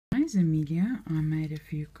guys, Amelia. I made a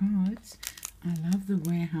few cards. I love the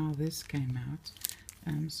way how this came out.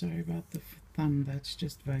 Sorry about the thumb, that's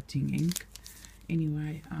just voting ink.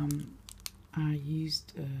 Anyway, I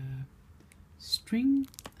used string,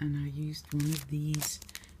 and I used one of these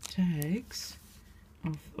tags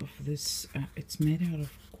of this. It's made out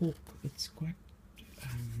of cork. It's quite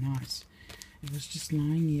nice. It was just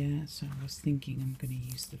lying here, so I was thinking I'm going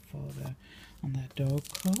to use the folder on that dog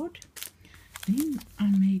card. Then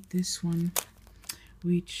I made this one,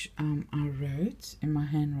 which I wrote in my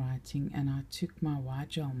handwriting, and I took my white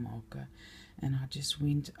gel marker and I just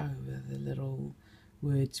went over the little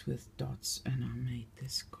words with dots, and I made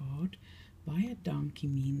this card. Buy a donkey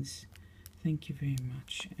means thank you very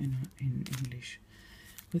much in English.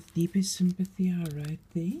 With deepest sympathy, I wrote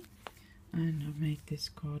there, and I made this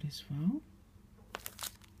card as well.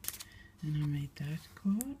 And I made that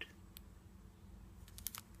card.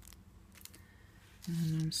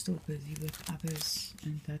 And I'm still busy with others,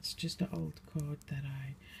 and that's just an old card that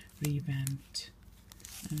I revamped.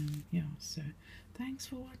 Yeah, so thanks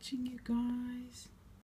for watching, you guys.